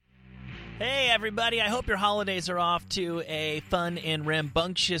Hey, everybody. I hope your holidays are off to a fun and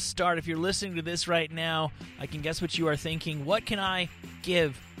rambunctious start. If you're listening to this right now, I can guess what you are thinking. What can I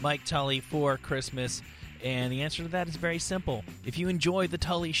give Mike Tully for Christmas? And the answer to that is very simple. If you enjoy The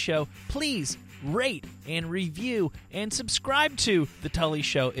Tully Show, please rate and review and subscribe to The Tully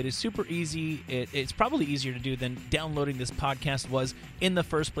Show. It is super easy. It's probably easier to do than downloading this podcast was in the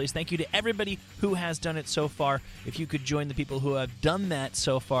first place. Thank you to everybody who has done it so far. If you could join the people who have done that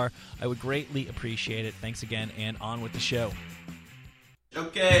so far, I would greatly appreciate it. Thanks again, and on with the show.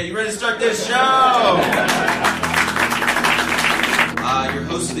 Okay, you ready to start this show? Your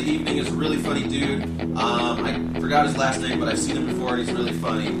host of the evening is a really funny dude. I forgot his last name, but I've seen him before, and he's really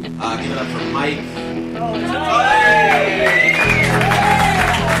funny. Give it up for Mike.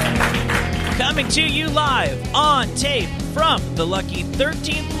 Coming to you live on tape from the lucky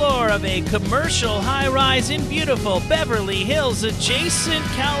 13th floor of a commercial high-rise in beautiful Beverly Hills adjacent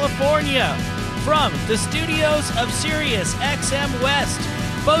California. From the studios of Sirius XM West,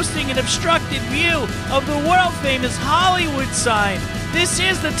 boasting an obstructed view of the world-famous Hollywood sign. This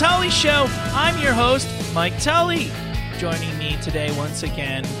is The Tully Show. I'm your host, Mike Tully. Joining me today, once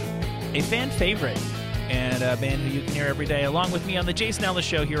again, a fan favorite and a band who you can hear every day, along with me on the Jason Ellis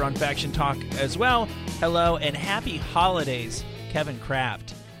Show here on Faction Talk as well. Hello and happy holidays, Kevin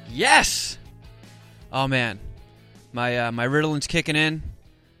Kraft. Yes! Oh, man. My Ritalin's kicking in.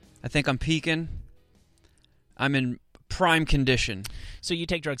 I think I'm peaking. I'm in prime condition. So you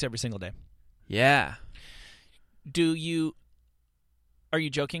take drugs every single day? Yeah. Are you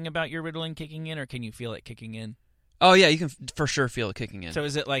joking about your Ritalin kicking in, or can you feel it kicking in? Oh, yeah, you can for sure feel it kicking in. So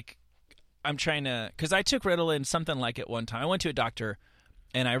is it like, I'm trying to, because I took Ritalin, something like it one time. I went to a doctor,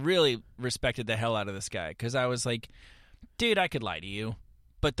 and I really respected the hell out of this guy, because I was like, dude, I could lie to you.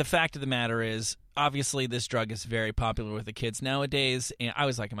 But the fact of the matter is, obviously this drug is very popular with the kids nowadays, and I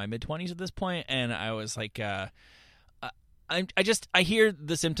was like in my mid-20s at this point, and I was like, I hear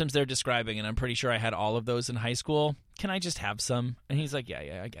the symptoms they're describing, and I'm pretty sure I had all of those in high school. Can I just have some? And he's like,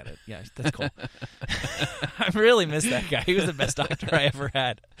 yeah, I get it. Yeah, that's cool. I really miss that guy. He was the best doctor I ever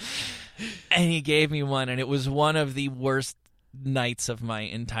had. And he gave me one, and it was one of the worst nights of my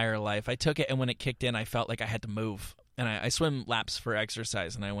entire life. I took it, and when it kicked in, I felt like I had to move. And I swim laps for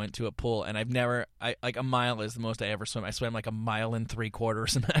exercise, and I went to a pool, and like a mile is the most I ever swim. I swam like a mile and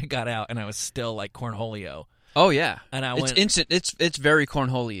 3/4, and I got out, and I was still like Cornholio. Oh, yeah. And it's instant. It's very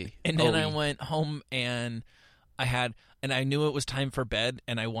cornholey. And then I went home, and I knew it was time for bed,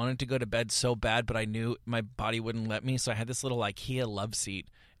 and I wanted to go to bed so bad, but I knew my body wouldn't let me, so I had this little IKEA love seat,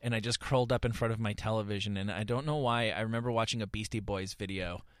 and I just curled up in front of my television, and I don't know why, I remember watching a Beastie Boys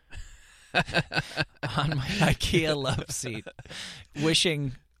video on my IKEA love seat,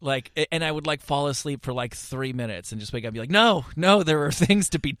 wishing... and I would fall asleep for 3 minutes and just wake up and be like, no, there are things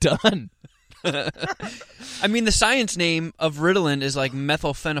to be done. I mean, the science name of Ritalin is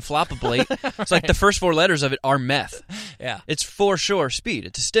methylphenophlapplate. It's the first 4 letters of it are meth. Yeah. It's for sure speed.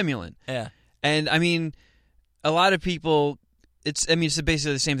 It's a stimulant. Yeah. And, I mean, a lot of people, it's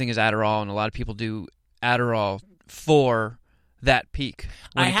basically the same thing as Adderall, and a lot of people do Adderall for that peak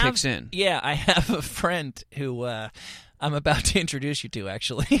when it kicks in. Yeah, I have a friend who... I'm about to introduce you to,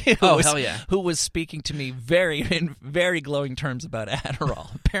 actually. Hell yeah. Who was speaking to me in very glowing terms about Adderall.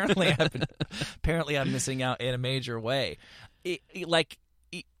 Apparently I'm missing out in a major way. Is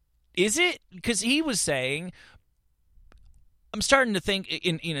it? Because he was saying, I'm starting to think,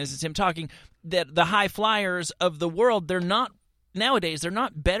 as it's him talking, that the high flyers of the world, nowadays, they're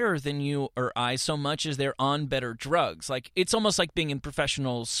not better than you or I so much as they're on better drugs. It's almost like being in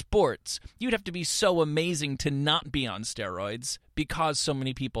professional sports. You'd have to be so amazing to not be on steroids because so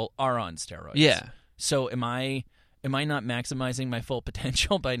many people are on steroids. Yeah. So am I not maximizing my full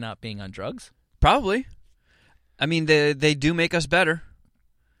potential by not being on drugs? Probably. I mean, they do make us better.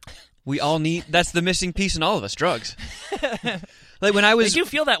 We all need... That's the missing piece in all of us, drugs. When I was... They do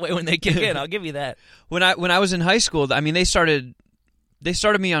feel that way when they kick in, I'll give you that. When I was in high school, I mean, they started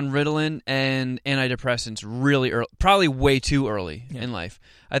me on Ritalin and antidepressants really early, probably way too early in life.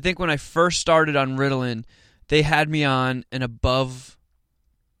 I think when I first started on Ritalin, they had me on an above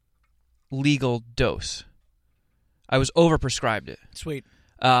legal dose. I was overprescribed it. Sweet.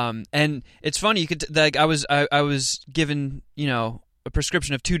 And it's funny, you could I was given, a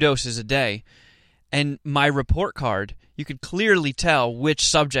prescription of 2 doses a day, and my report card, you could clearly tell which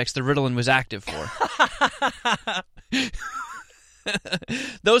subjects the Ritalin was active for.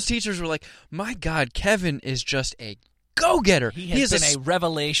 Those teachers were like, my God, Kevin is just a go-getter. He has been a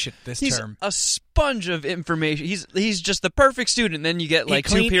revelation this term. He's a sponge of information. He's just the perfect student. Then you get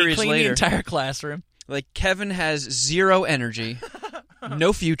 2 periods later. later. The entire classroom. Kevin has zero energy,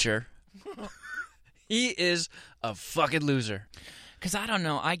 no future. He is a fucking loser. Because I don't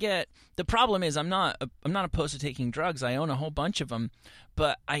know, the problem is I'm not opposed to taking drugs. I own a whole bunch of them,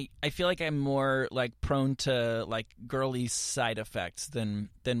 but I feel like I'm more like prone to like girly side effects than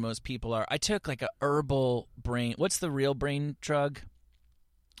most people are. I took like a herbal brain. What's the real brain drug?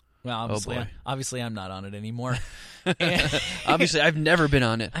 Well, obviously I'm not on it anymore. Obviously, I've never been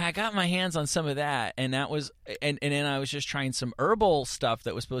on it. I got my hands on some of that, and that was, and then I was just trying some herbal stuff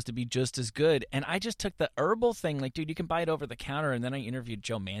that was supposed to be just as good, and I just took the herbal thing, like, dude, you can buy it over the counter, and then I interviewed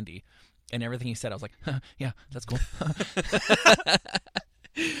Joe Mandy, and everything he said, I was like, yeah, that's cool.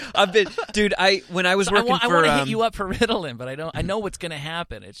 When I was working I want to hit you up for Ritalin, but I know what's going to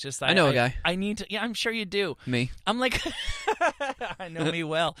happen. It's just I know a guy. I need to. Yeah, I'm sure you do. Me. I'm like, I know me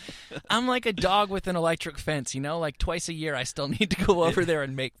well. I'm like a dog with an electric fence. You know, like twice a year, I still need to go over there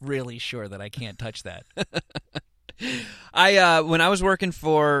and make really sure that I can't touch that. When I was working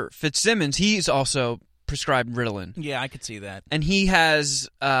for Fitzsimmons, he's also prescribed Ritalin. Yeah, I could see that. And he has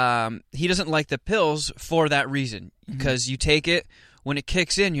he doesn't like the pills for that reason, because you take it. When it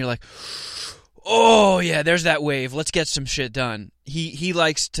kicks in, you're like, oh, yeah, there's that wave. Let's get some shit done. He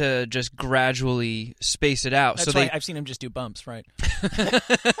likes to just gradually space it out. That's right. I've seen him just do bumps, right?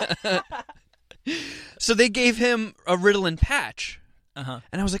 So they gave him a Ritalin patch. Uh-huh.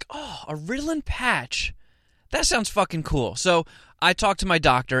 And I was like, oh, a Ritalin patch. That sounds fucking cool. So I talked to my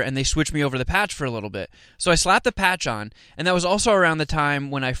doctor, and they switched me over the patch for a little bit. So I slapped the patch on, and that was also around the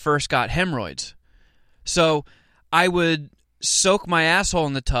time when I first got hemorrhoids. So I would soak my asshole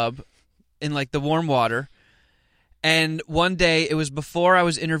in the tub in like the warm water, and one day, it was before I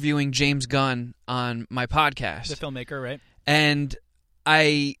was interviewing James Gunn on my podcast, the filmmaker, right? And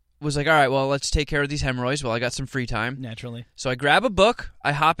I was like, all right, well, let's take care of these hemorrhoids while I got some free time. Naturally. So I grab a book,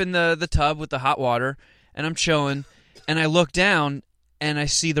 I hop in the tub with the hot water, and I'm chilling, and I look down and I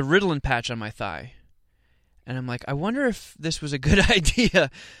see the Ritalin patch on my thigh, and I'm like, I wonder if this was a good idea.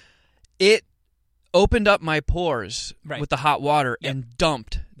 It opened up my pores with the hot water and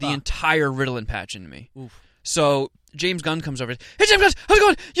dumped the entire Ritalin patch into me. Oof. So James Gunn comes over. Hey, James Gunn, how's it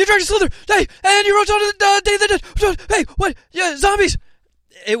going? You dragged a slither. Hey, and you wrote down the Day of the Dead. Hey, what? Yeah, zombies.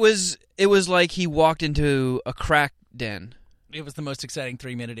 It was like he walked into a crack den. It was the most exciting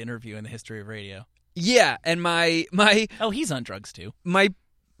 3-minute interview in the history of radio. Yeah, and my he's on drugs too. My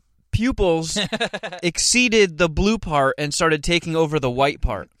pupils exceeded the blue part and started taking over the white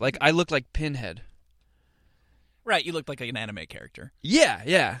part. Like, I looked like Pinhead. Right, you looked like an anime character.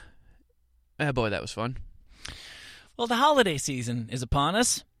 Yeah. Oh, boy, that was fun. Well, the holiday season is upon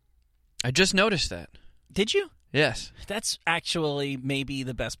us. I just noticed that. Did you? Yes. That's actually maybe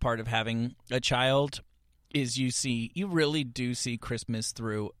the best part of having a child, is you really do see Christmas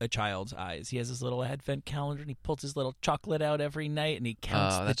through a child's eyes. He has his little advent calendar, and he pulls his little chocolate out every night, and he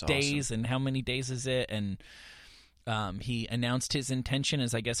counts the days and how many days is it, and he announced his intention,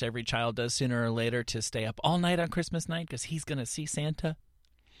 as I guess every child does sooner or later, to stay up all night on Christmas night because he's going to see Santa.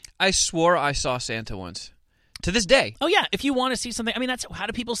 I swore I saw Santa once. To this day. Oh, yeah. If you want to see something, I mean, how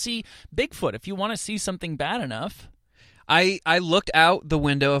do people see Bigfoot? If you want to see something bad enough. I looked out the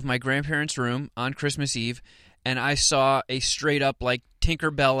window of my grandparents' room on Christmas Eve, and I saw a straight-up, like,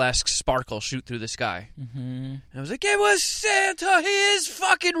 Tinkerbell-esque sparkle shoot through the sky. Mm-hmm. And I was like, it was Santa! He is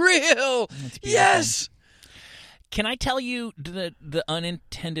fucking real! Yes! Can I tell you the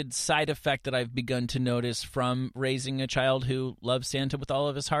unintended side effect that I've begun to notice from raising a child who loves Santa with all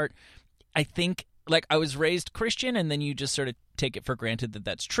of his heart? I think, like, I was raised Christian, and then you just sort of take it for granted that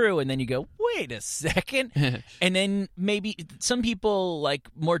that's true, and then you go, wait a second. And then maybe some people, like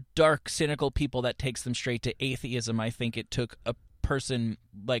more dark, cynical people, that takes them straight to atheism. I think it took a person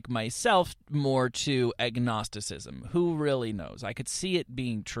like myself more to agnosticism. Who really knows? I could see it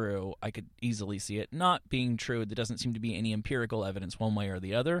being true. I could easily see it not being true. There doesn't seem to be any empirical evidence one way or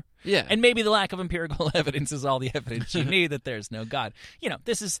the other. Yeah. And maybe the lack of empirical evidence is all the evidence you need that there's no God. You know,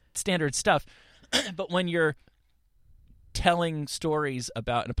 this is standard stuff. But when you're telling stories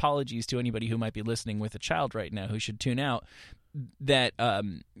about, and apologies to anybody who might be listening with a child right now who should tune out, that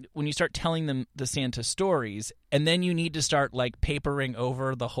when you start telling them the Santa stories, and then you need to start like papering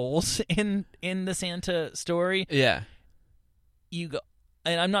over the holes in the Santa story. Yeah. You go,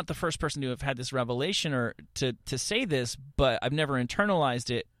 and I'm not the first person to have had this revelation or to say this, but I've never internalized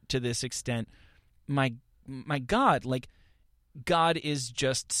it to this extent. My God, like, God is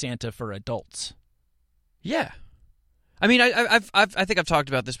just Santa for adults. Yeah. I mean, I think I've talked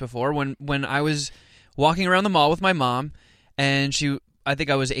about this before. When I was walking around the mall with my mom, and I think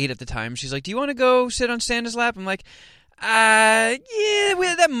I was 8 at the time. She's like, "Do you want to go sit on Santa's lap?" I'm like, yeah,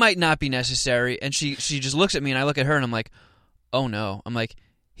 that might not be necessary. And she just looks at me, and I look at her, and I'm like, oh no. I'm like,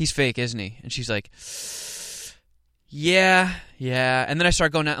 he's fake, isn't he? And she's like, yeah. And then I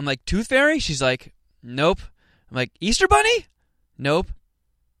start going out. I'm like, Tooth Fairy? She's like, nope. I'm like, Easter Bunny? Nope.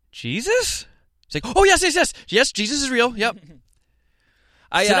 Jesus? She's like, oh, yes. Yes, Jesus is real. Yep.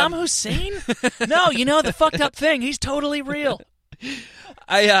 Saddam Hussein? No, the fucked up thing. He's totally real.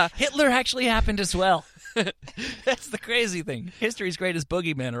 Hitler actually happened as well. That's the crazy thing. History's greatest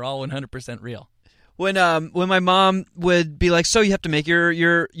boogeymen are all 100% real. When my mom would be like, so you have to make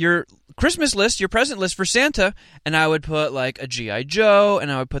your Christmas list, your present list for Santa, and I would put like a G.I. Joe,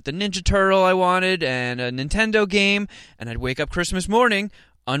 and I would put the Ninja Turtle I wanted, and a Nintendo game, and I'd wake up Christmas morning,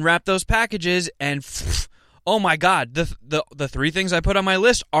 unwrap those packages, and oh my God, the 3 things I put on my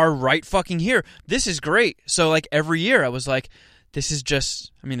list are right fucking here. This is great. So like every year I was like, this is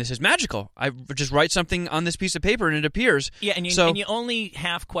magical. I just write something on this piece of paper and it appears. Yeah, and you only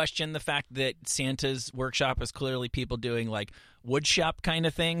half question the fact that Santa's workshop is clearly people doing like wood shop kind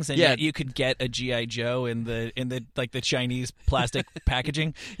of things, and yet you could get a G.I. Joe in the like the Chinese plastic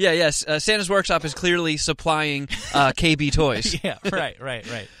packaging. Yes. Santa's workshop is clearly supplying KB toys. Yeah,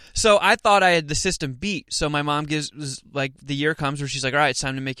 right. So I thought I had the system beat. So my mom gives like the year comes where she's like, all right, it's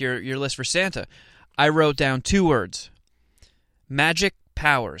time to make your list for Santa. I wrote down 2 words. Magic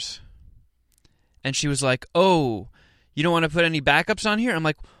powers. And she was like, oh, you don't want to put any backups on here? I'm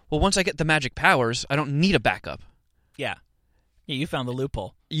like, well, once I get the magic powers, I don't need a backup. Yeah, you found the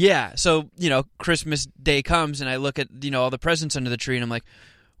loophole. Yeah, so, Christmas Day comes and I look at, all the presents under the tree and I'm like,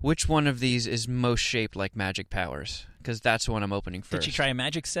 which one of these is most shaped like magic powers? Because that's the one I'm opening first. Did you try a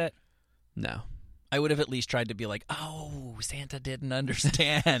magic set? No. I would have at least tried to be like, oh, Santa didn't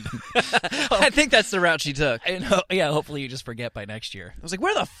understand. I think that's the route she took. Yeah, hopefully you just forget by next year. I was like,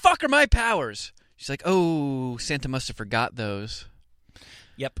 where the fuck are my powers? She's like, oh, Santa must have forgot those.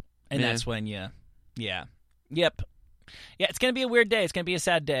 Yep. And that's when Yep. Yeah, it's going to be a weird day. It's going to be a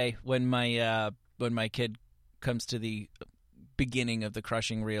sad day when my kid comes to the beginning of the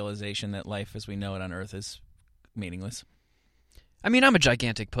crushing realization that life as we know it on Earth is meaningless. I mean, I'm a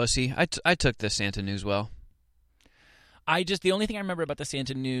gigantic pussy. I took the Santa news well. The only thing I remember about the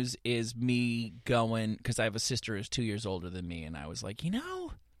Santa news is me going, because I have a sister who's 2 years older than me, and I was like,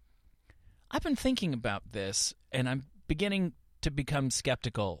 I've been thinking about this, and I'm beginning to become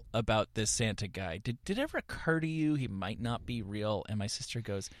skeptical about this Santa guy. Did it ever occur to you he might not be real? And my sister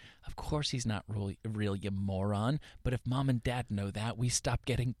goes, of course he's not real, you moron. But if Mom and Dad know that, we stop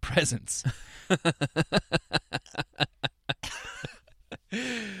getting presents.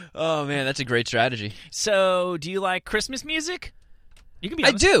 Oh, man, that's a great strategy. So, do you like Christmas music? You can be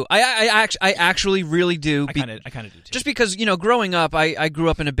honest. I do. I actually really do. I kind of do, too. Just because, growing up, I grew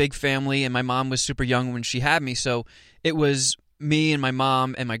up in a big family, and my mom was super young when she had me, so it was me and my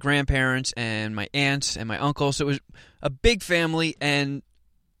mom and my grandparents and my aunts and my uncle, so it was a big family, and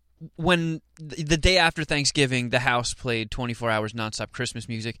when the day after Thanksgiving, the house played 24 hours nonstop Christmas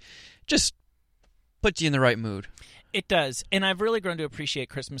music, just puts you in the right mood. It does, and I've really grown to appreciate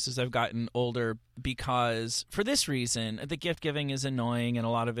Christmas as I've gotten older because, for this reason, the gift giving is annoying, and a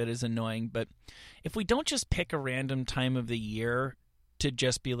lot of it is annoying, but if we don't just pick a random time of the year to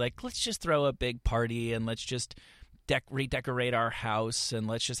just be like, let's just throw a big party, and let's just redecorate our house, and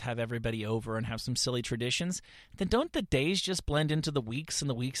let's just have everybody over and have some silly traditions, then don't the days just blend into the weeks, and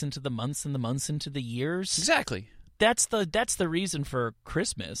the weeks into the months, and the months into the years? Exactly. That's the reason for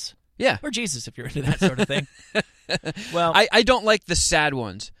Christmas. Yeah. Or Jesus, if you're into that sort of thing. Well, I don't like the sad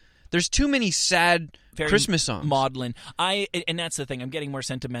ones. There's too many sad Christmas songs. Maudlin. And that's the thing. I'm getting more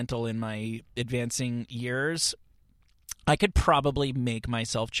sentimental in my advancing years. I could probably make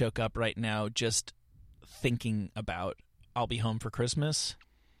myself choke up right now just thinking about I'll be home for Christmas.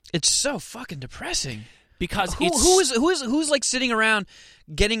 It's so fucking depressing. Because who's like sitting around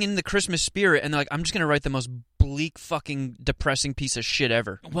getting in the Christmas spirit and they're like, I'm just going to write the most bleak fucking depressing piece of shit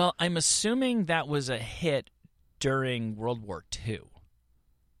ever. Well, I'm assuming that was a hit during World War II.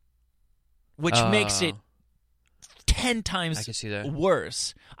 Which makes it 10 times I can see that.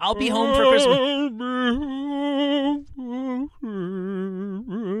 worse. I'll be home for Christmas.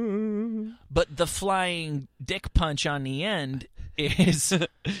 But the flying dick punch on the end is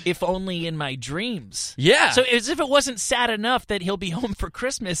if only in my dreams. Yeah. So as if it wasn't sad enough that he'll be home for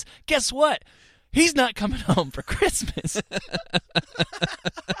Christmas, guess what? He's not coming home for Christmas.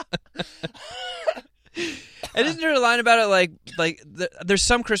 And isn't there a line about it like there's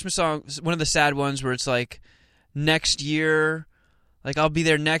some Christmas songs, one of the sad ones where it's like next year, like I'll be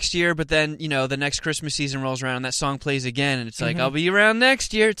there next year, but then, the next Christmas season rolls around and that song plays again and it's like, I'll be around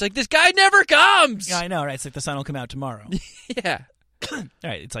next year. It's like, this guy never comes! Yeah, I know, right? It's like the sun will come out tomorrow. Yeah. All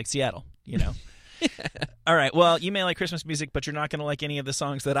right, it's like Seattle, All right. Well, you may like Christmas music, but you're not going to like any of the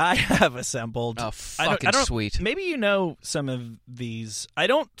songs that I have assembled. Oh, fucking sweet. Maybe you know some of these. I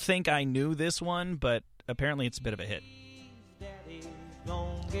don't think I knew this one, but apparently it's a bit of a hit. Daddy,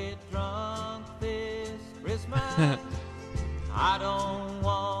 don't get drunk this Christmas. I don't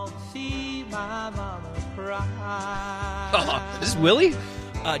want to see my mama cry. Oh, is this Willie?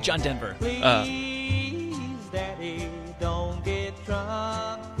 John Denver. Please, Daddy, don't get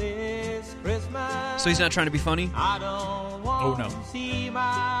drunk this Christmas. So he's not trying to be funny? I don't want to see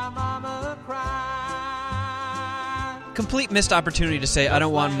my mama cry. Complete missed opportunity to say, I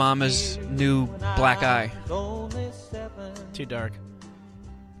don't want Mama's new black eye. Too dark.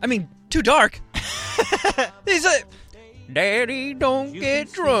 I mean, too dark. He's a... Daddy, don't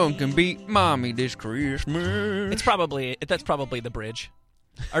get drunk and beat Mommy this Christmas. That's probably the bridge.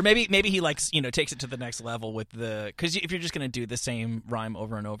 Or maybe he likes, takes it to the next level with because if you're just going to do the same rhyme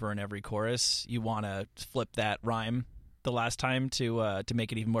over and over in every chorus, you want to flip that rhyme the last time to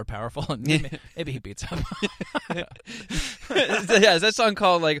make it even more powerful, and maybe he beats up. Yeah, is that song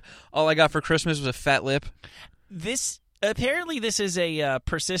called like All I Got for Christmas Was a Fat Lip? Apparently this is a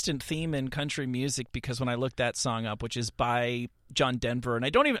persistent theme in country music, because when I looked that song up, which is by John Denver, and I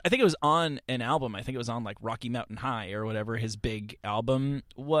think it was on an album. I think it was on like Rocky Mountain High or whatever his big album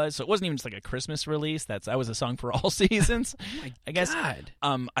was. So it wasn't even just like a Christmas release. That was a song for all seasons. Oh my I guess. God.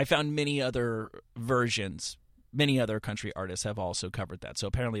 I found many other versions. Many other country artists have also covered that. So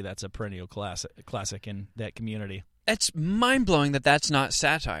apparently that's a perennial classic in that community. It's mind-blowing that that's not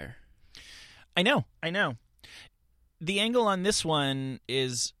satire. I know. The angle on this one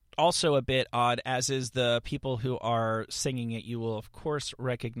is also a bit odd, as is the people who are singing it. You will, of course,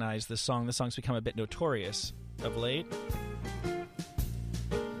 recognize the song. The song's become a bit notorious of late.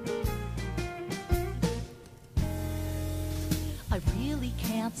 I really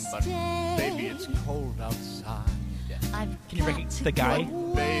can't stay. Baby, it's cold outside. Can you recognize the guy?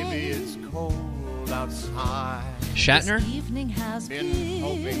 Baby, it's cold outside. Shatner? This evening has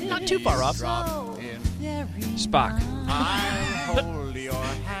been Not too far off. Drop in. Spock. I'll hold your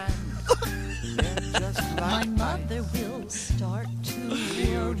hand. Just My like mother will start to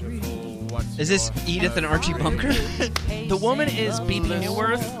worry. what's Is this your Edith and Archie Bunker? The woman is B.B.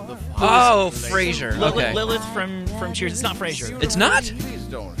 Newworth. Oh, Frasier. Okay. Lilith from Cheers. It's not Frasier. It's not? Please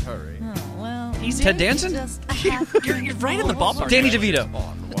don't hurry. Oh, well, He's Ted in. Danson? just a happy You're right in the ballpark. Danny DeVito.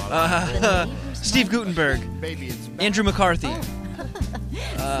 On while Steve Guttenberg. baby, it's back. Andrew McCarthy.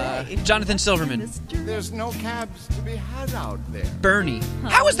 Jonathan Silverman. There's no cabs to be had out there. Bernie.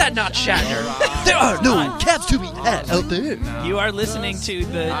 How is that not Shatner? There are no cabs to be had out there. You are listening to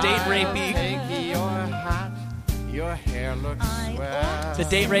the Date Rapey. Take your hat. Your hair looks swell. The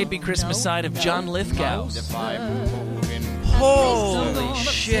Date Rapey Christmas side of John Lithgow. If I move in, Holy Say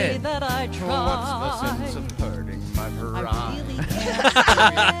shit. that I what's the tried. sense of hurting my I pride? really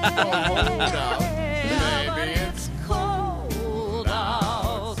Hold out, can't. baby, it's Cold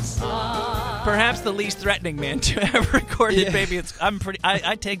outside. Perhaps the least threatening man to ever recorded Yeah. Baby.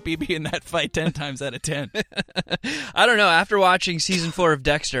 I take BB in that fight 10 times out of 10. I don't know. After watching season 4 of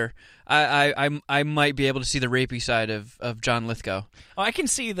Dexter, I might be able to see the rapey side of John Lithgow. Oh, I can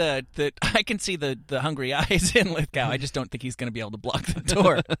see the hungry eyes in Lithgow. I just don't think he's going to be able to block the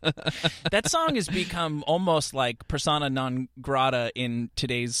door. That song has become almost like persona non grata in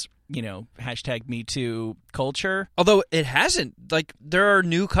today's, #MeToo culture. Although it hasn't. Like, there are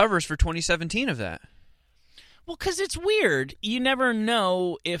new covers for 2017 of that. Well, because it's weird. You never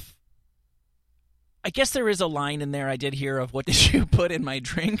know if... I guess there is a line in there I did hear of, what did you put in my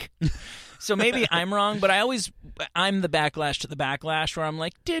drink? So maybe I'm wrong, but I'm the backlash to the backlash, where I'm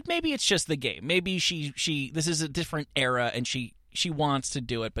like, dude, maybe it's just the game. Maybe she this is a different era, and she wants to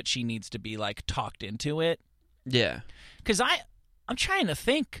do it, but she needs to be, like, talked into it. Yeah. Because I'm trying to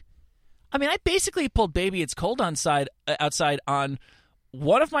think. I mean, I basically pulled Baby It's Cold outside on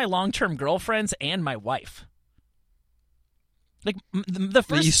one of my long-term girlfriends and my wife. Like, the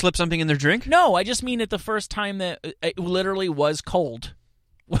first... You slip something in their drink? No, I just mean at the first time that it literally was cold.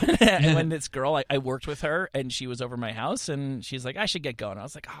 When this girl, I worked with her, and she was over my house, and she's like, I should get going. I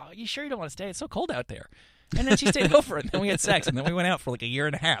was like, oh, you sure you don't want to stay? It's so cold out there. And then she stayed over, and then we had sex, and then we went out for like a year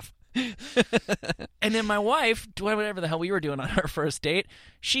and a half. And then my wife, whatever the hell we were doing on our first date,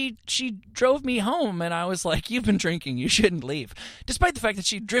 she drove me home, and I was like, you've been drinking, you shouldn't leave. Despite the fact that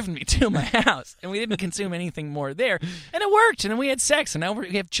she'd driven me to my house, and we didn't consume anything more there. And it worked, and then we had sex, and now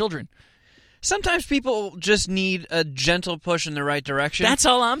we have children. Sometimes people just need a gentle push in the right direction. That's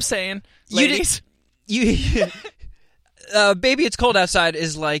all I'm saying, ladies. Baby It's Cold Outside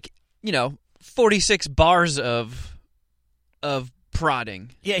is like, 46 bars of prodding.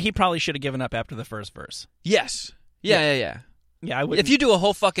 Yeah, he probably should have given up after the first verse. Yes. Yeah. Yeah, I would. If you do a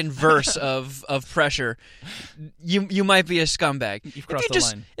whole fucking verse of pressure, you might be a scumbag. You've crossed the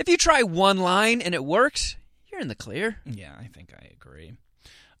line. If you try one line and it works, you're in the clear. Yeah, I think I agree.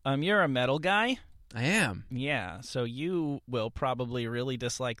 You're a metal guy? I am. Yeah, so you will probably really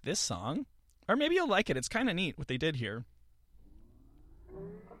dislike this song. Or maybe you'll like it. It's kind of neat what they did here.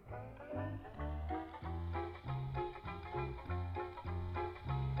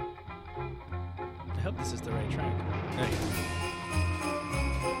 I hope this is the right track. There you go.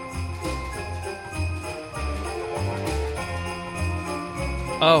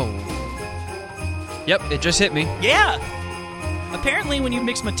 Oh. Yep, it just hit me. Yeah! Apparently, when you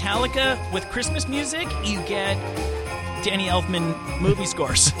mix Metallica with Christmas music, you get Danny Elfman movie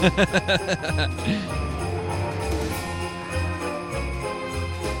scores.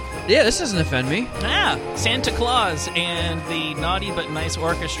 Yeah, this doesn't offend me. Santa Claus and the Naughty But Nice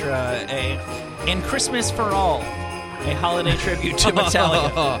Orchestra, and Christmas for All, a holiday tribute to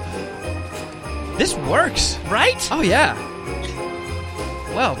Metallica. This works. Right? Oh, yeah.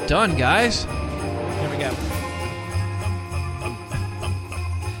 Well done, guys. Here we go.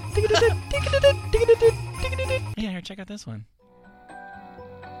 Yeah, here, check out this one.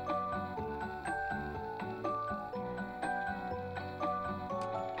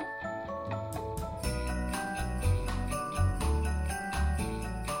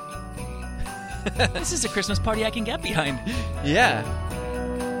 This is a Christmas party I can get behind. Yeah.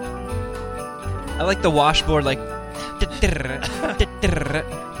 I like the washboard, like...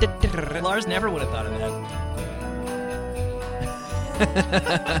 Lars never would have thought of that.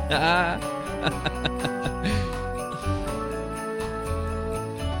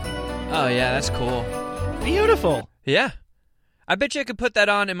 Oh, yeah, that's cool. Beautiful. Yeah. I bet you I could put that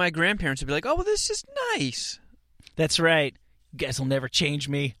on and my grandparents would be like, oh, well, this is nice. That's right. You guys will never change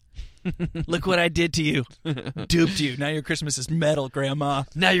me. Look what I did to you. Duped you. Now your Christmas is metal, Grandma.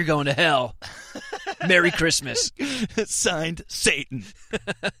 Now you're going to hell. Merry Christmas. Signed, Satan.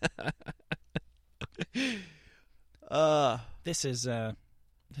 This is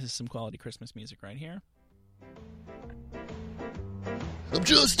some quality Christmas music right here. I'm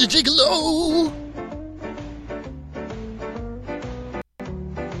just a gigolo.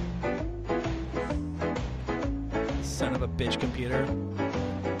 Son of a bitch computer.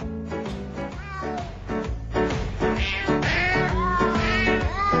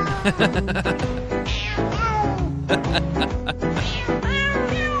 Let's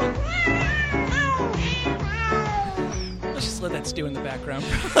just let that stew in the background.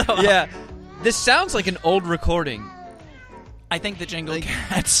 Yeah. This sounds like an old recording. I think the Jingle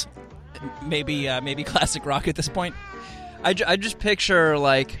Cats, maybe classic rock at this point. I just picture,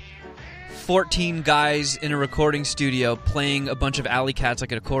 like, 14 guys in a recording studio playing a bunch of Alley Cats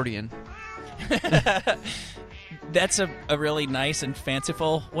like an accordion. That's a really nice and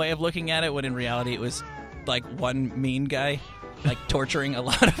fanciful way of looking at it, when in reality it was like one mean guy, like torturing a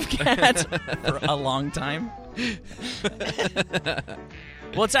lot of cats for a long time.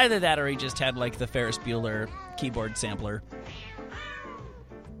 Well, it's either that or he just had like the Ferris Bueller keyboard sampler.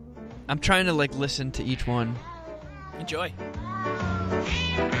 I'm trying to, like, listen to each one. Enjoy.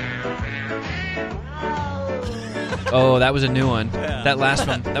 Oh, that was a new one. Yeah. That last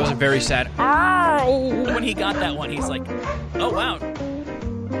one, that was a very sad. When he got that one, he's like, oh, wow.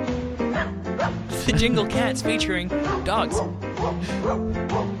 The Jingle Cats featuring dogs.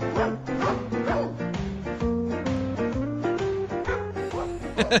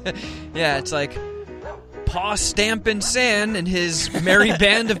 Yeah, it's like Paw Stampin' San and his merry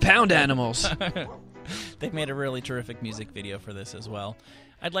band of pound animals. They've made a really terrific music video for this as well.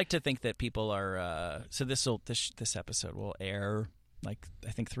 I'd like to think that people are... so this episode will air, like,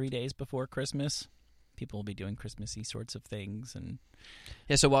 I think 3 days before Christmas. People will be doing Christmassy sorts of things. And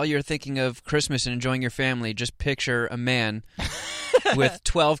Yeah, so while you're thinking of Christmas and enjoying your family, just picture a man with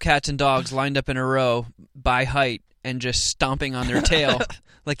 12 cats and dogs lined up in a row by height and just stomping on their tail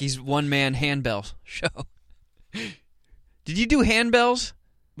like he's one-man handbell show. Did you do handbells?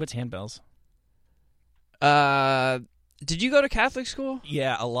 What's handbells? Did you go to Catholic school?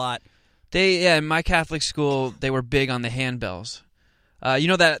 Yeah, a lot. In my Catholic school, they were big on the handbells. You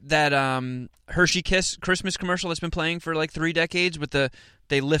know that Hershey Kiss Christmas commercial that's been playing for like 3 decades with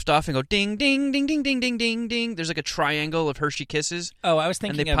they lift off and go ding, ding, ding, ding, ding, ding, ding, ding. There's like a triangle of Hershey Kisses. Oh, I was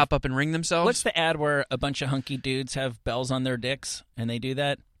thinking and they pop up and ring themselves. What's the ad where a bunch of hunky dudes have bells on their dicks and they do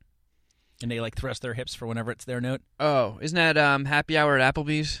that? And they like thrust their hips for whenever it's their note? Oh, isn't that Happy Hour at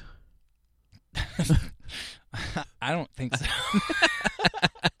Applebee's? I don't think so.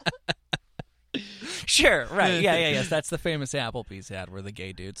 Sure, right. Yeah. Yes, that's the famous Applebee's ad where the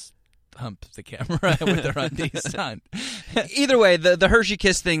gay dudes hump the camera with their undies on. Either way, the Hershey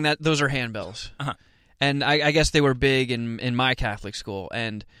Kiss thing, those are handbells. Uh-huh. And I guess they were big in my Catholic school.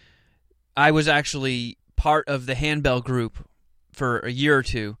 And I was actually part of the handbell group for a year or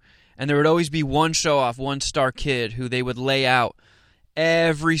two. And there would always be one show-off, one star kid who they would lay out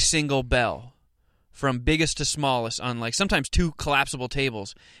every single bell from biggest to smallest on like sometimes 2 collapsible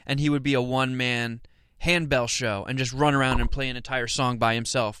tables. And he would be a one-man handbell show and just run around and play an entire song by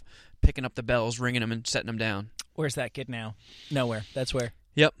himself, picking up the bells, ringing them, and setting them down. Where's that kid now? Nowhere. That's where.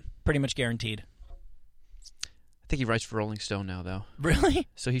 Yep. Pretty much guaranteed. I think he writes for Rolling Stone now, though. Really?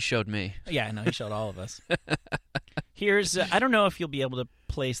 So he showed me. Yeah, I know. He showed all of us. Here's, I don't know if you'll be able to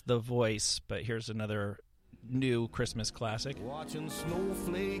place the voice, but here's another new Christmas classic. Watching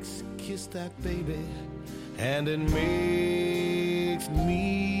snowflakes kiss that baby, and it makes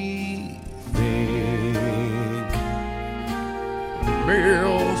me think. I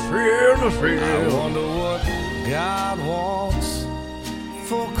wonder what God wants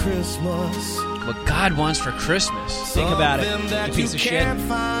for Christmas. What God wants for Christmas. Think about it, Something that you piece you of shit. can't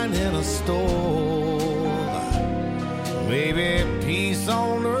find in a store. Maybe peace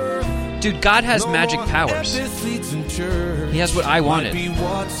on earth. Dude, God has No magic more powers. empty seats in church. He has what I wanted. Might be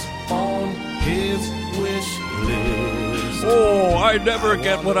what's on his wish list. Oh, I never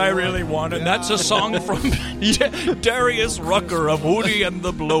get what I really want, and that's a song from Darius Rucker of Hootie and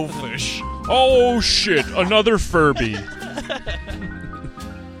the Blowfish. Oh shit, another Furby.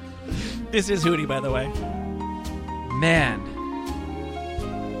 This is Hootie, by the way. Man.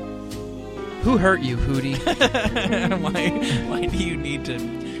 Who hurt you, Hootie? Why do you need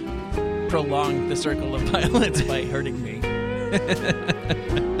to prolong the circle of violence by hurting me?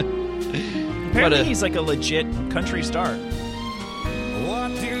 Apparently he's like a legit country star.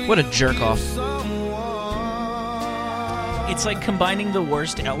 What a jerk-off. It's like combining the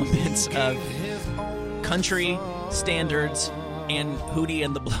worst elements of country standards and Hootie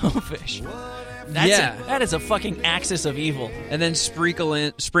and the Blowfish. That is a fucking axis of evil. And then sprinkle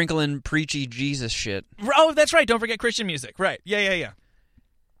in preachy Jesus shit. Oh, that's right. Don't forget Christian music. Right. Yeah.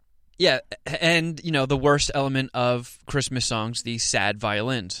 Yeah, and, the worst element of Christmas songs, the sad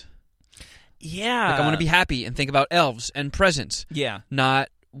violins. Yeah. Like, I want to be happy and think about elves and presents. Yeah. Not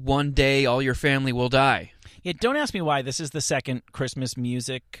one day all your family will die. Yeah, don't ask me why. This is the second Christmas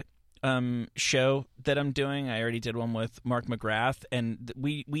music show that I'm doing. I already did one with Mark McGrath, and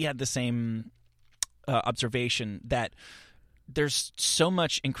we had the same observation that there's so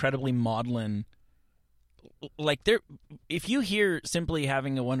much incredibly maudlin. Like, if you hear Simply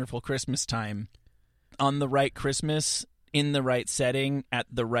Having a Wonderful Christmas Time on the right Christmas, in the right setting, at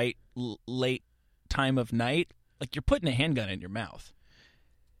the right late time of night, like, you're putting a handgun in your mouth.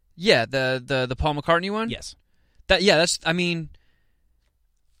 Yeah, the Paul McCartney one? Yes.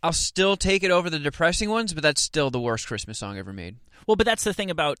 I'll still take it over the depressing ones, but that's still the worst Christmas song ever made. Well, but that's the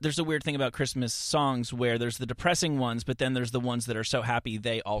thing there's a weird thing about Christmas songs where there's the depressing ones, but then there's the ones that are so happy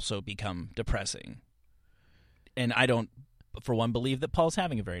they also become depressing. And I don't, for one, believe that Paul's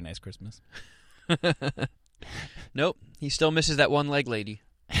having a very nice Christmas. Nope, he still misses that one-leg lady.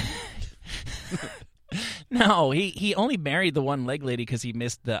 No, he only married the one-leg lady because he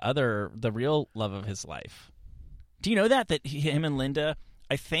missed the real love of his life. Do you know that him and Linda,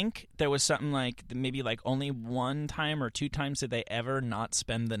 I think there was something like maybe like only one time or two times did they ever not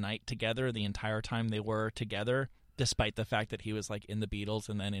spend the night together the entire time they were together, despite the fact that he was like in the Beatles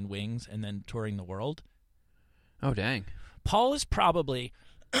and then in Wings and then touring the world. Oh, dang. Paul is probably,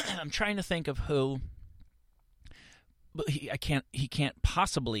 I'm trying to think of who, but he can't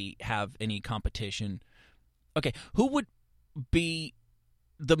possibly have any competition. Okay, who would be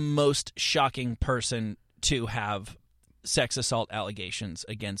the most shocking person to have sex assault allegations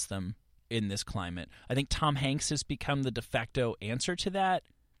against them in this climate? I think Tom Hanks has become the de facto answer to that.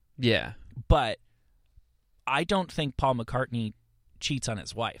 Yeah. But I don't think Paul McCartney cheats on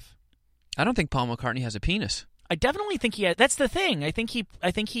his wife. I don't think Paul McCartney has a penis. I definitely think he had. That's the thing. I think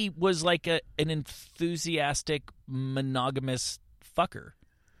he was like an enthusiastic, monogamous fucker.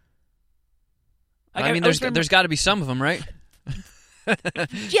 I mean, there's got to be some of them, right?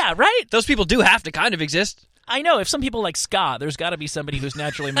 Yeah, right? Those people do have to kind of exist. I know. If some people like ska, there's got to be somebody who's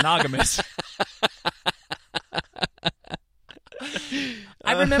naturally monogamous.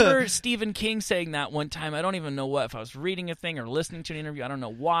 I remember Stephen King saying that one time. I don't even know if I was reading a thing or listening to an interview. I don't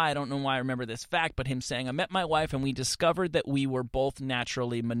know why. I don't know why I remember this fact, but him saying, I met my wife and we discovered that we were both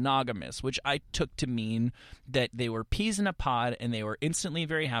naturally monogamous, which I took to mean that they were peas in a pod and they were instantly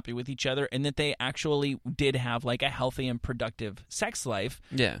very happy with each other and that they actually did have like a healthy and productive sex life.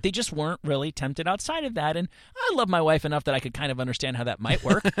 Yeah. They just weren't really tempted outside of that. And I love my wife enough that I could kind of understand how that might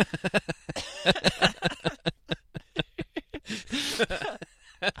work.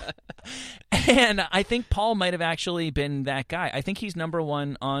 And I think Paul might have actually been that guy. I think he's number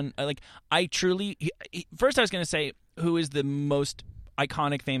one on, first I was going to say, who is the most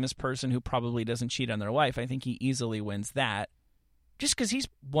iconic, famous person who probably doesn't cheat on their wife? I think he easily wins that, just because he's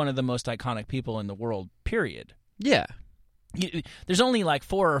one of the most iconic people in the world, period. Yeah. There's only like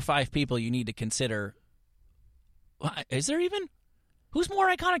 4 or 5 people you need to consider. Is there even? Who's more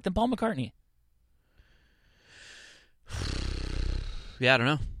iconic than Paul McCartney? Yeah, I don't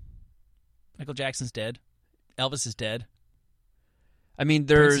know. Michael Jackson's dead. Elvis is dead. I mean,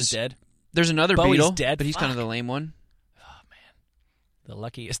 Prince is dead. There's another Bowie's Beatle, dead. but he's kind of the lame one. Oh man, the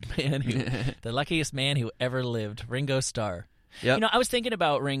luckiest man who ever lived, Ringo Starr. Yep. You know, I was thinking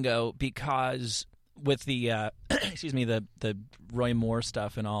about Ringo because with the the Roy Moore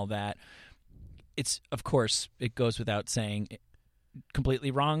stuff and all that, it's, of course, it goes without saying, completely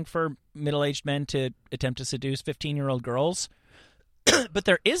wrong for middle-aged men to attempt to seduce 15-year-old girls. But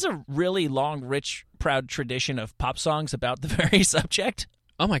there is a really long, rich, proud tradition of pop songs about the very subject.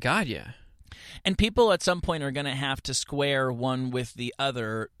 Oh my God, yeah. And people at some point are going to have to square one with the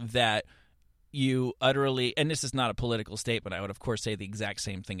other that you utterly, and this is not a political statement, I would of course say the exact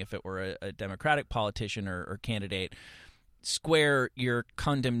same thing if it were a Democratic politician or candidate, square your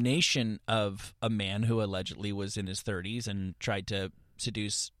condemnation of a man who allegedly was in his 30s and tried to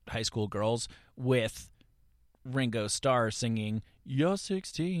seduce high school girls with Ringo Starr singing, "You're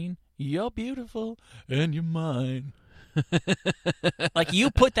 16, you're beautiful, and you're mine." Like, you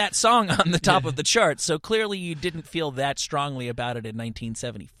put that song on the top of the charts, so clearly you didn't feel that strongly about it in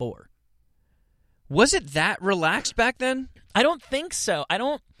 1974. Was it that relaxed back then? I don't think so. I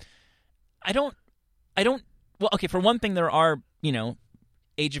don't. Well, okay, for one thing, there are,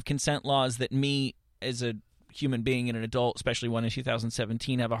 age of consent laws that me, as a human being and an adult, especially one in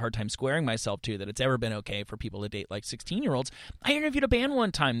 2017, have a hard time squaring myself to, that it's ever been okay for people to date like 16-year-olds. I interviewed a band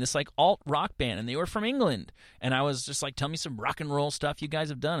one time, this like alt-rock band, and they were from England. And I was just like, tell me some rock and roll stuff you guys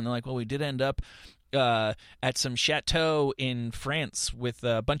have done. And they're like, well, we did end up at some chateau in France with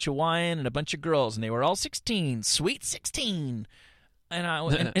a bunch of wine and a bunch of girls, and they were all 16, sweet 16.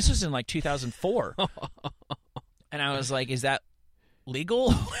 And this was in like 2004. And I was like, is that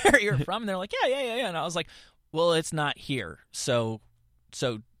legal where you're from? And they're like, yeah. And I was like, well, it's not here. So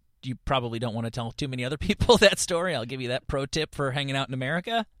you probably don't want to tell too many other people that story. I'll give you that pro tip for hanging out in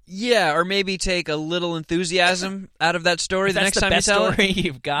America. Yeah, or maybe take a little enthusiasm out of that story the next time you tell it. That's the best story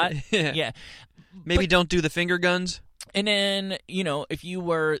you've got. Yeah. Maybe don't do the finger guns. And then, if you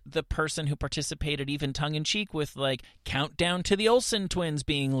were the person who participated even tongue-in-cheek with, like, Countdown to the Olsen twins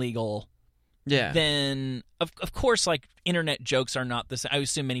being legal, yeah, then, of course, like, internet jokes are not the same. I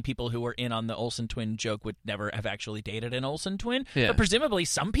assume many people who were in on the Olsen twin joke would never have actually dated an Olsen twin. Yeah. But presumably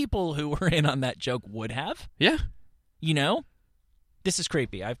some people who were in on that joke would have. Yeah. This is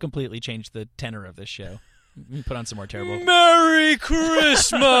creepy. I've completely changed the tenor of this show. Let me put on some more terrible. Merry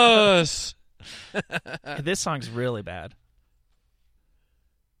Christmas! This song's really bad.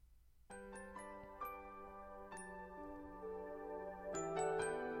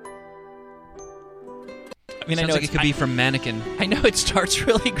 I mean, Sounds I know like it could be from Mannequin. I know it starts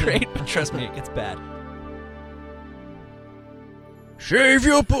really great, but trust me, it gets bad. Save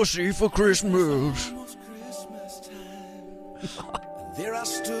your pussy for Christmas. There I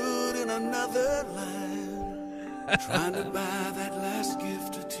stood in another line, trying to buy that last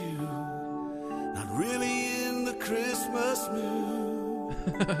gift or two. Not really in the Christmas mood.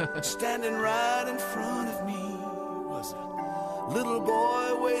 Standing right in front of me was a little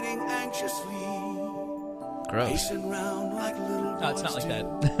boy waiting anxiously. Gross. Pacing round like little boys. No, it's not like that.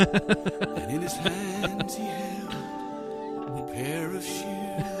 And in his hands he held a pair of shoes.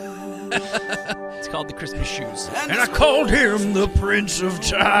 It's called the Christmas shoes. And I called him the Prince of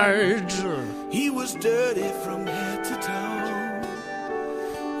Tides. He was dirty from head to toe.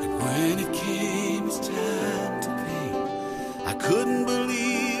 And when it came his time to pay, I couldn't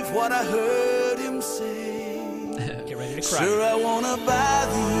believe what I heard him say. Get ready to cry. Sir, I want to buy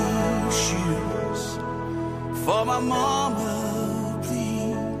these shoes for my mama,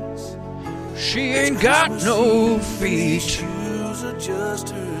 please. She ain't got no feet. Shoes are just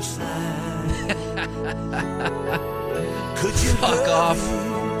her size. Could you Fuck off.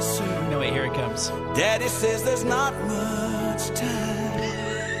 hurry, sir? No, wait, here it comes. Daddy says there's not much time.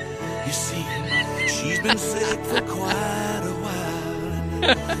 You see, she's been sick for quite a while, and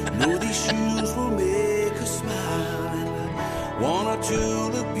I know these shoes will make her smile, and one or two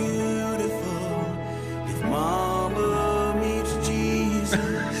look beautiful if Mama meets Jesus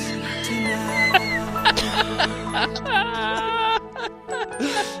tonight.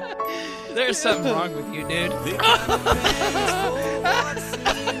 There's something wrong with you, dude.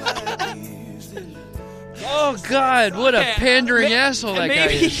 Oh, God, what a Okay, pandering asshole that guy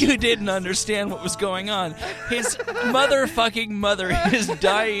Maybe is. you didn't understand what was going on. His motherfucking mother is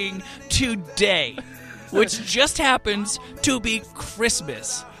dying today, which just happens to be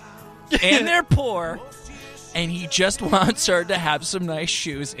Christmas. And they're poor, and he just wants her to have some nice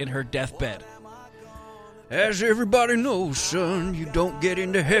shoes in her deathbed. As everybody knows, son, you don't get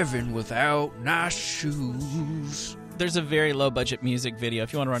into heaven without nice shoes. There's a very low-budget music video.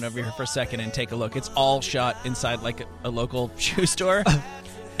 If you want to run over here for a second and take a look, it's all shot inside like a local shoe store.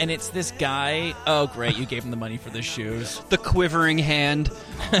 And it's this guy. Oh, great, you gave him the money for the shoes. The quivering hand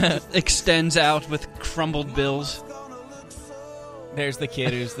extends out with crumbled bills. There's the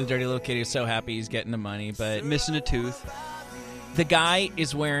kid who's the dirty little kid who's so happy he's getting the money, but Missing a tooth. the guy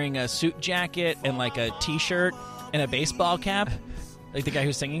is wearing a suit jacket and like a t-shirt and a baseball cap. Like the guy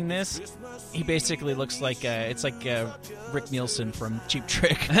who's singing this, he basically looks like it's like Rick Nielsen from Cheap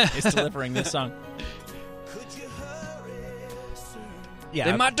Trick is delivering this song.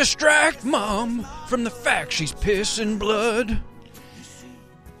 Yeah, They might distract Mom from the fact she's pissing blood.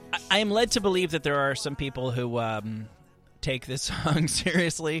 I am led to believe that there are some people who take this song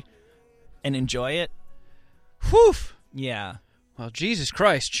seriously and enjoy it. Whew. Yeah, Well, Jesus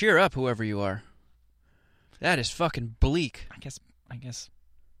Christ, cheer up, whoever you are. That is fucking bleak. I guess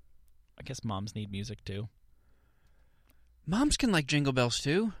moms need music too. Moms can like Jingle Bells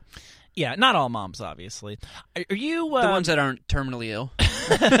too. Yeah, not all moms, obviously. Are you The ones that aren't terminally ill.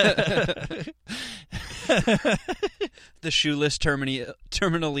 The shoeless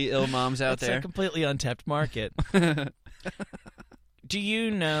terminally ill moms out it's there. a completely untapped market. Do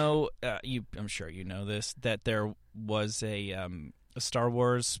you know? I'm sure you know this. That there was a Star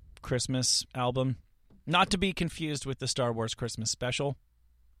Wars Christmas album, not to be confused with the Star Wars Christmas special.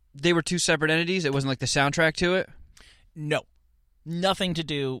 They were two separate entities. It wasn't like the soundtrack to it. No, nothing to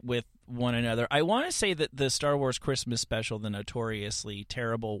do with one another. I want to say that the Star Wars Christmas special, the notoriously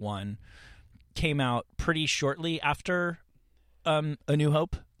terrible one, came out pretty shortly after A New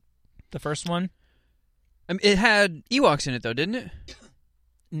Hope, the first one. I mean, it had Ewoks in it, though, didn't it?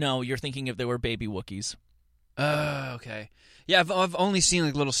 No, you're thinking if they were baby Wookiees. Oh, okay. Yeah, I've only seen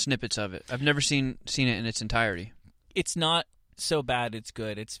like little snippets of it. I've never seen it in its entirety. It's not so bad it's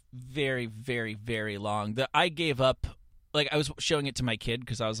good. It's very, very, very long. I gave up. Like, I was showing it to my kid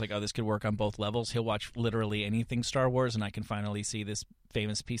because I was like, oh, this could work on both levels. He'll watch literally anything Star Wars, and I can finally see this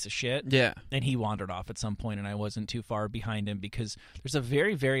famous piece of shit. Yeah. And he wandered off at some point, and I wasn't too far behind him because there's a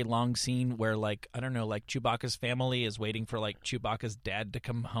very, very long scene where, like, I don't know, like Chewbacca's family is waiting for, like, Chewbacca's dad to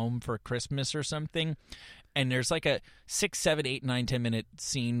come home for Christmas or something. And there's like a 6, 7, 8, 9, 10 minute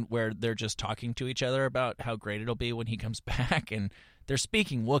scene where they're just talking to each other about how great it'll be when he comes back, and they're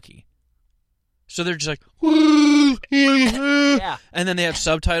speaking Wookiee. So they're just like, Yeah. And then they have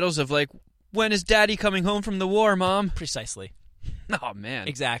subtitles of like, when is Daddy coming home from the war, Mom? Precisely. Oh, man.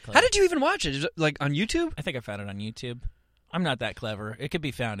 Exactly. How did you even watch it? Is it like on YouTube? I think I found it on YouTube. I'm not that clever. It could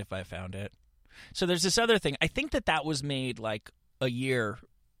be found if I found it. So there's this other thing. I think that was made like a year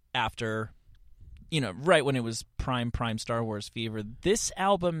after, right when it was prime Star Wars fever. This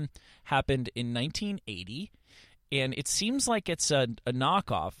album happened in 1980, and it seems like it's a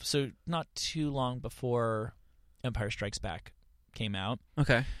knockoff, so not too long before Empire Strikes Back came out.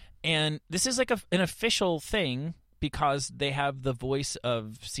 Okay. And this is like an official thing because they have the voice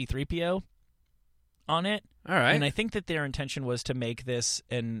of C-3PO on it. All right. And I think that their intention was to make this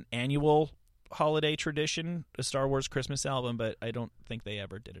an annual holiday tradition, a Star Wars Christmas album, but I don't think they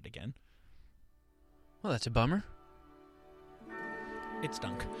ever did it again. Well, that's a bummer. It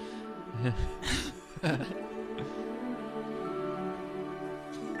stunk.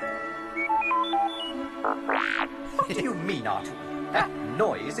 What do you mean, Artu? That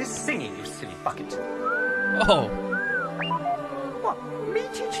noise is singing, you silly bucket. Oh. What, me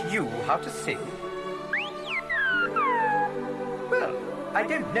teach you how to sing? Well, I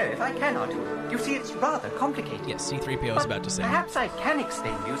don't know if I can, Artu. You see, it's rather complicated. Yes, C-3PO is about to sing. Perhaps I can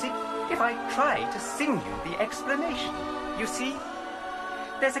explain music if I try to sing you the explanation. You see,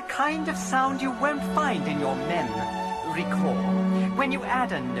 there's a kind of sound you won't find in your mem. Recall, when you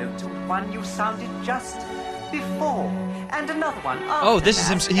add a note to one you sounded just before, and another one. Oh, this is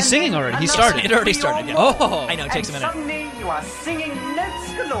him. He's singing already. He started. It already started, yeah. Oh. I know, it takes a minute. Suddenly you are singing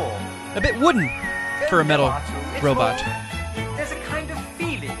notes galore. A bit wooden for a metal It's robot. more- There's a kind of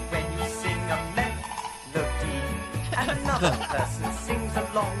feeling when you sing a melody and another person sings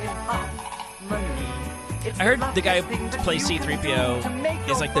along in harmony. It's I heard the the guy loveliest thing who to plays do to C-3PO make is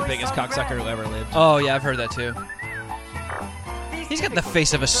your like the voice biggest sound cocksucker who right. ever lived. Oh, yeah, I've heard that too. These He's got the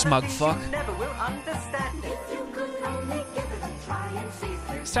face of a smug fuck. you never will understand it.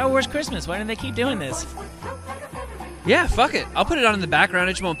 Star Wars Christmas. Why do they keep doing this? Yeah, fuck it. I'll put it on in the background.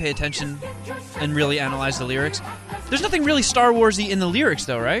 I just won't pay attention and really analyze the lyrics. There's nothing really Star Warsy in the lyrics,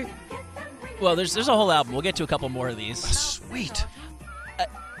 though, right? Well, there's a whole album. We'll get to a couple more of these. Sweet.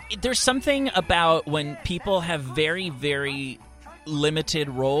 There's something about when people have very, very limited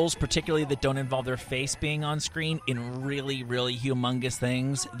roles, particularly that don't involve their face being on screen, in really, really humongous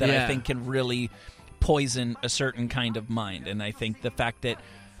things that I Yeah. think can really poison a certain kind of mind. And I think the fact that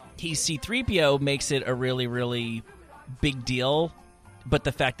he's C-3PO makes it a really, really big deal. But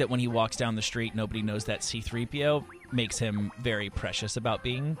the fact that when he walks down the street, nobody knows that's C-3PO makes him very precious about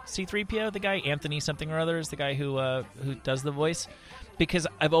being C-3PO. The guy, Anthony something or other, is the guy who does the voice. Because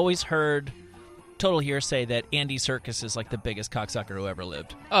I've always heard, total hearsay, that Andy Serkis is like the biggest cocksucker who ever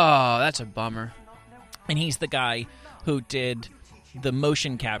lived. Oh, that's a bummer. And he's the guy who did the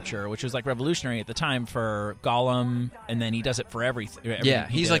motion capture, which was like revolutionary at the time for Gollum, and then he does it for everything. Yeah,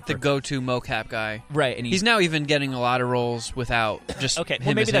 he's like the go-to mocap guy. Right, and he's now even getting a lot of roles without just okay. him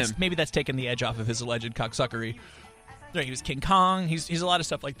Well, maybe as that's him. maybe that's taken the edge off of his alleged cocksuckery. Right, he was King Kong. He's a lot of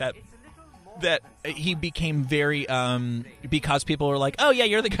stuff like that. That he became very because people were like, "Oh yeah,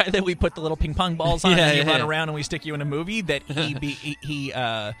 you're the guy that we put the little ping pong balls on and you run around and we stick you in a movie." That he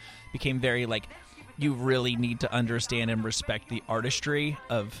became very like, you really need to understand and respect the artistry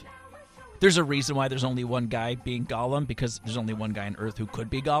of. There's a reason why there's only one guy being Gollum, because there's only one guy on Earth who could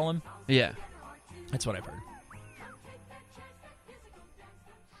be Gollum. Yeah, that's what I've heard.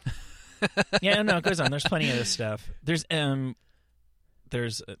 Yeah, no, it goes on. There's plenty of this stuff.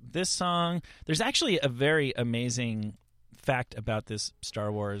 There's this song. There's actually a very amazing fact about this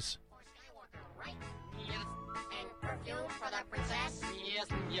Star Wars.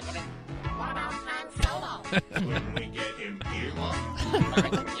 When we get him here,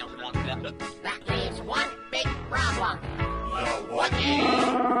 that leaves one big problem. The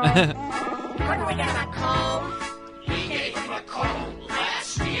Wookiee. Couldn't we get him a comb? We gave him a comb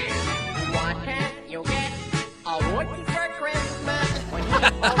last year. Why can't you get a Wookiee for Christmas when he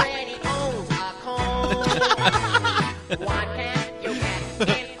already owns a comb? Why can't you get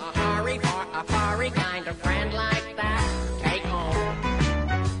in a hurry for a furry kind of friend like that? Take home.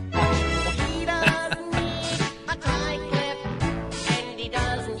 He doesn't need a tie clip, and he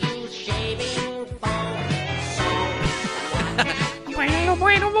doesn't use shaving foam. So why can't you get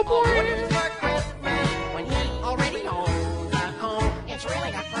a Wookiee for Christmas when he already owns a comb? It's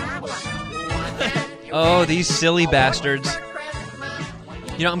really a problem. Oh, these silly bastards.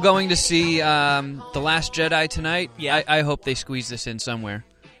 You know, I'm going to see The Last Jedi tonight. Yeah. I hope they squeeze this in somewhere.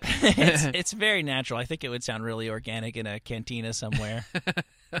 It's very natural. I think it would sound really organic in a cantina somewhere.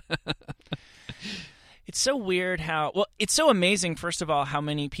 It's so weird how... Well, it's so amazing, first of all, how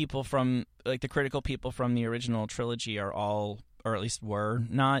many people from... Like, the critical people from the original trilogy are all... Or at least were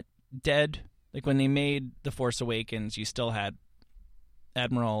not dead. Like, when they made The Force Awakens, you still had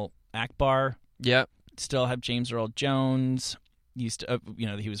Admiral Akbar. Yep. Still have James Earl Jones. He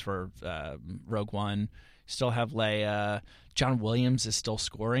was for Rogue One. Still have Leia. John Williams is still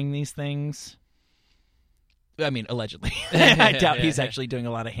scoring these things. I mean, allegedly. I doubt he's actually doing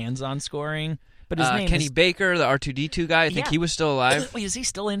a lot of hands-on scoring. But his name Kenny is... Baker, the R2-D2 guy, I think he was still alive. Wait, is he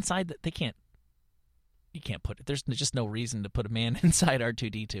still inside? They can't... You can't put it. There's just no reason to put a man inside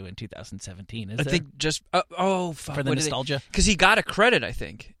R2-D2 in 2017, is there? I think just... fuck. For the nostalgia? Because he got a credit, I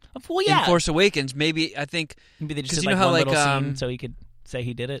think. Well, yeah. In Force Awakens, maybe, I think... Maybe they just did you know like how, one little scene so he could say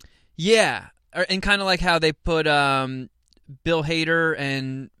he did it? Yeah. And kind of like how they put Bill Hader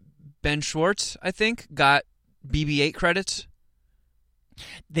and Ben Schwartz, I think, got BB-8 credits.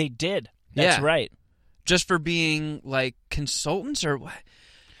 They did. That's right. Just for being, like, consultants or what?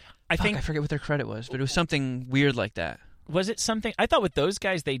 I forget what their credit was, but it was something weird like that. Was it something... I thought with those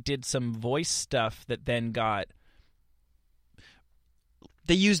guys they did some voice stuff that then got...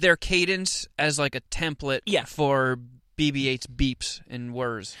 They used their cadence as like a template for BB-8's beeps and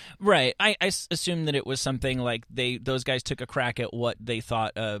whirs. Right. I assumed that it was something like those guys took a crack at what they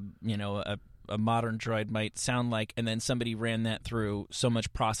thought a modern droid might sound like, and then somebody ran that through so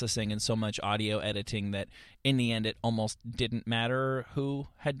much processing and so much audio editing that in the end it almost didn't matter who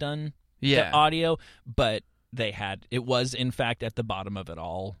had done the audio, but they had. It was, in fact, at the bottom of it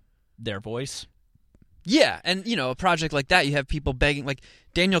all, their voice. Yeah, and, a project like that, you have people begging, like,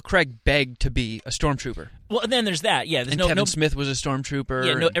 Daniel Craig begged to be a stormtrooper. Well, and then there's that, yeah. There's and Kevin Smith was a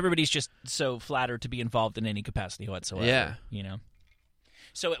stormtrooper. Yeah, everybody's just so flattered to be involved in any capacity whatsoever. Yeah.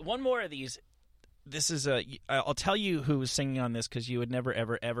 So one more of these, this is I'll tell you who was singing on this because you would never,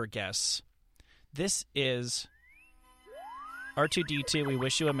 ever, ever guess. This is R2-D2, We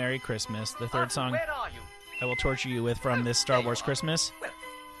Wish You a Merry Christmas, the third song I will torture you with from this Star Wars Christmas. Well,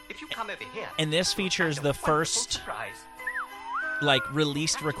 if you come over here, and this features the first,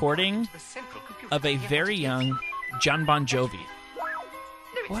 released recording of a very young John Bon Jovi.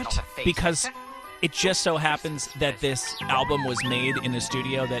 What? Because it just so happens that this album was made in a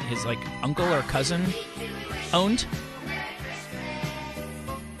studio that his, uncle or cousin owned.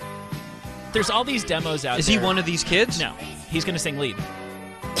 There's all these demos out there. Is he one of these kids? No. He's going to sing lead.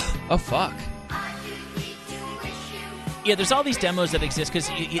 Oh, fuck. Yeah, there's all these demos that exist because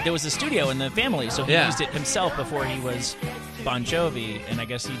there was a studio in the family, so he used it himself before he was Bon Jovi, and I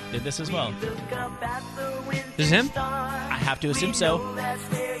guess he did this as well. Is it him? I have to assume so.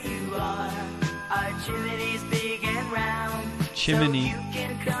 Chimney.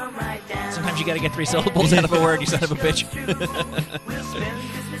 Sometimes you got to get 3 syllables out of a word, you son of a bitch.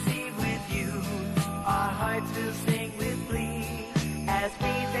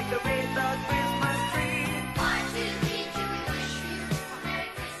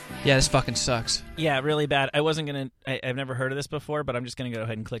 Yeah, this fucking sucks. Yeah, really bad. I wasn't going to... I've never heard of this before, but I'm just going to go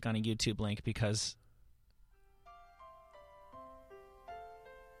ahead and click on a YouTube link because...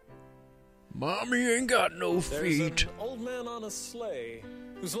 Mommy ain't got no feet. There's an old man on a sleigh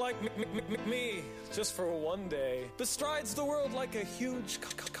who's like me, just for one day. Bestrides the world like a huge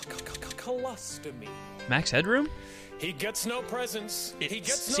colostomy. Max Headroom? He gets no presents. He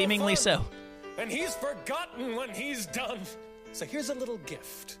gets no seemingly fun, so. And he's forgotten when he's done. So here's a little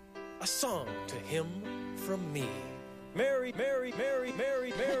gift. A song to him from me. Merry, Merry, Merry,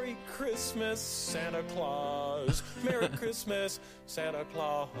 Merry, Merry Christmas, Santa Claus. Merry Christmas, Santa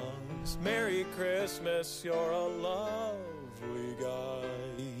Claus. Merry Christmas, you're a lovely guy.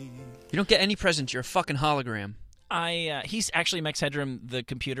 You don't get any presents. You're a fucking hologram. He's actually, Max Headroom, the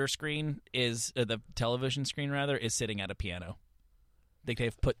computer screen is, the television screen rather, is sitting at a piano.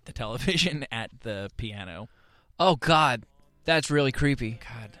 They've put the television at the piano. Oh, God. That's really creepy.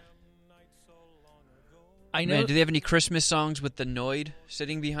 God. I know. Man, do they have any Christmas songs with the Noid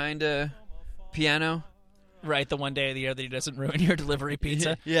sitting behind a piano? Right, the one day of the year that he doesn't ruin your delivery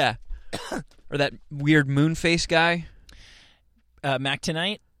pizza. Yeah. Or that weird moon face guy. Mac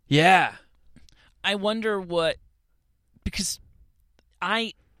Tonight? Yeah. I wonder what... Because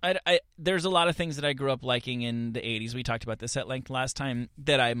there's a lot of things that I grew up liking in the 80s. We talked about this at length last time,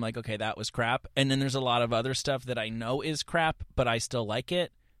 that I'm like, okay, that was crap. And then there's a lot of other stuff that I know is crap, but I still like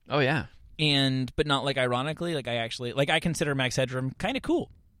it. Oh, yeah. But not ironically, I consider Max Headroom kind of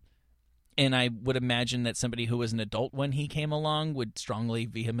cool. And I would imagine that somebody who was an adult when he came along would strongly,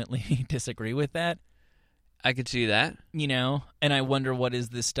 vehemently disagree with that. I could see that. And I wonder what is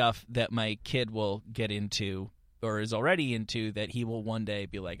the stuff that my kid will get into or is already into that he will one day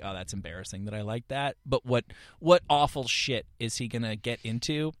be like, oh, that's embarrassing that I like that. But what awful shit is he going to get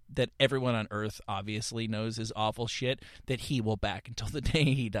into that everyone on Earth obviously knows is awful shit that he will back until the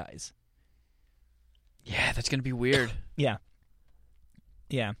day he dies? Yeah, that's going to be weird. Yeah.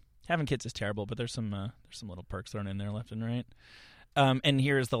 Having kids is terrible, but there's some little perks thrown in there left and right. And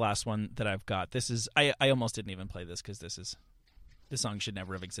here's the last one that I've got. This is I almost didn't even play this because this song should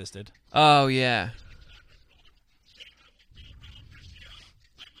never have existed. Oh yeah.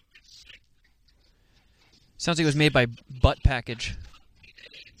 Sounds like it was made by Butt Package.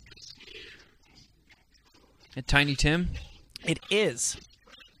 And Tiny Tim? It is.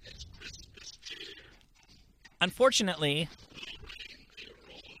 Unfortunately,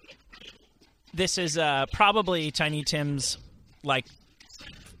 this is probably Tiny Tim's,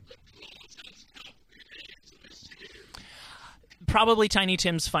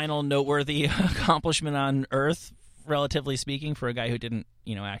 final noteworthy accomplishment on Earth, relatively speaking, for a guy who didn't,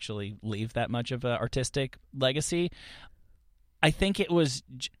 actually leave that much of an artistic legacy. I think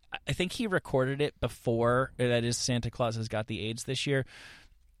he recorded it before, that is, Santa Claus Has Got the AIDS this year.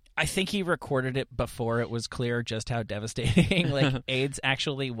 I think he recorded it before it was clear just how devastating AIDS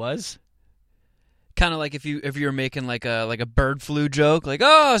actually was. Kind of like if you were making like a bird flu joke, like,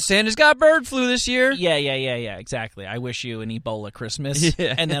 oh, Santa's got bird flu this year. Yeah, exactly. I wish you an Ebola Christmas,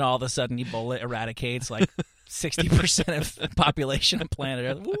 and then all of a sudden Ebola eradicates 60% of the population of planet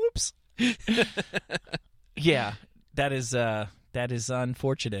Earth. Whoops. Yeah, that is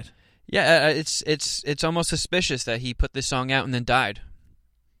unfortunate. Yeah, it's almost suspicious that he put this song out and then died.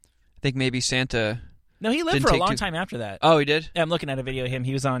 I think maybe Santa. No, he lived for a long time after that. Oh, he did? Yeah, I'm looking at a video of him.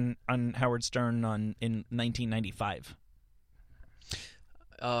 He was on Howard Stern in 1995.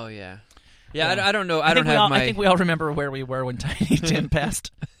 Oh, yeah. Yeah, I don't know. I think we all remember where we were when Tiny Tim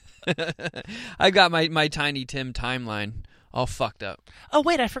passed. I got my Tiny Tim timeline all fucked up. Oh,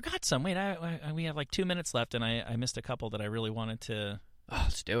 wait, I forgot some. Wait, we have like 2 minutes left, and I missed a couple that I really wanted to... Oh,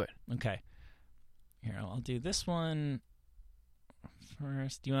 let's do it. Okay. Here, I'll do this one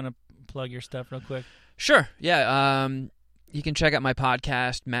first. Do you want to plug your stuff real quick? Sure, yeah. You can check out my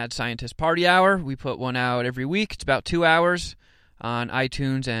podcast, Mad Scientist Party Hour. We put one out every week. It's about 2 hours on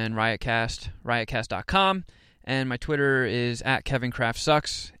iTunes and Riotcast, riotcast.com. And my Twitter is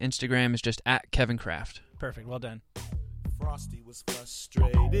 @KevinCraftSucks. Instagram is just @KevinCraft. Perfect, well done. Frosty was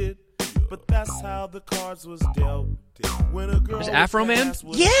frustrated, but that's how the cards was dealt. When a girl is Afro Man?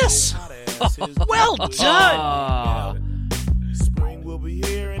 Yes! Well done! Spring will be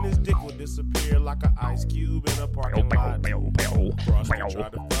here and his dick will disappear like an ice cube in a parking lot. Frosty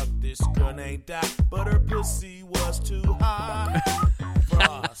tried to fuck this girl named Dot, but her pussy was too high.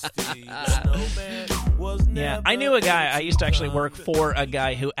 Frosty, the snowman, was never... I knew a guy. I used to actually work for a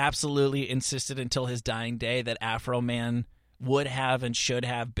guy who absolutely insisted until his dying day that Afro Man would have and should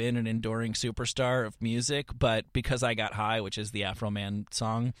have been an enduring superstar of music, but Because I Got High, which is the Afro Man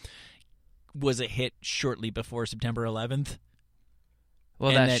song, was a hit shortly before September 11th.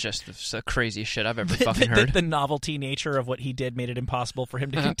 Well, and that's just the craziest shit I've ever fucking heard. The novelty nature of what he did made it impossible for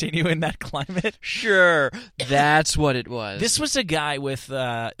him to continue in that climate. Sure, that's what it was. This was a guy with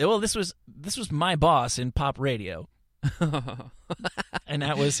this was my boss in pop radio, and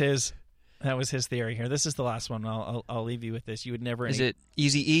that was his theory here. This is the last one. I'll leave you with this. You would never. Is it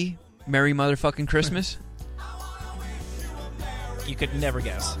Eazy-E? Merry Motherfucking Christmas? You could never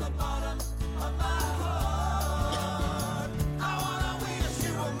guess.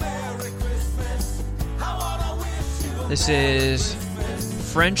 This is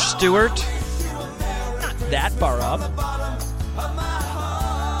French Stewart. Not that far up.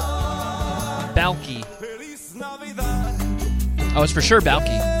 Balky. Oh, it's for sure Balky.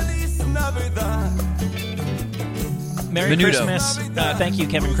 Merry Menudo. Christmas. Thank you,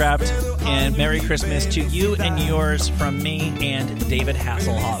 Kevin Kraft. And Merry Christmas to you and yours from me and David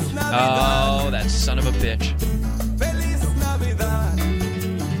Hasselhoff. Oh, that son of a bitch.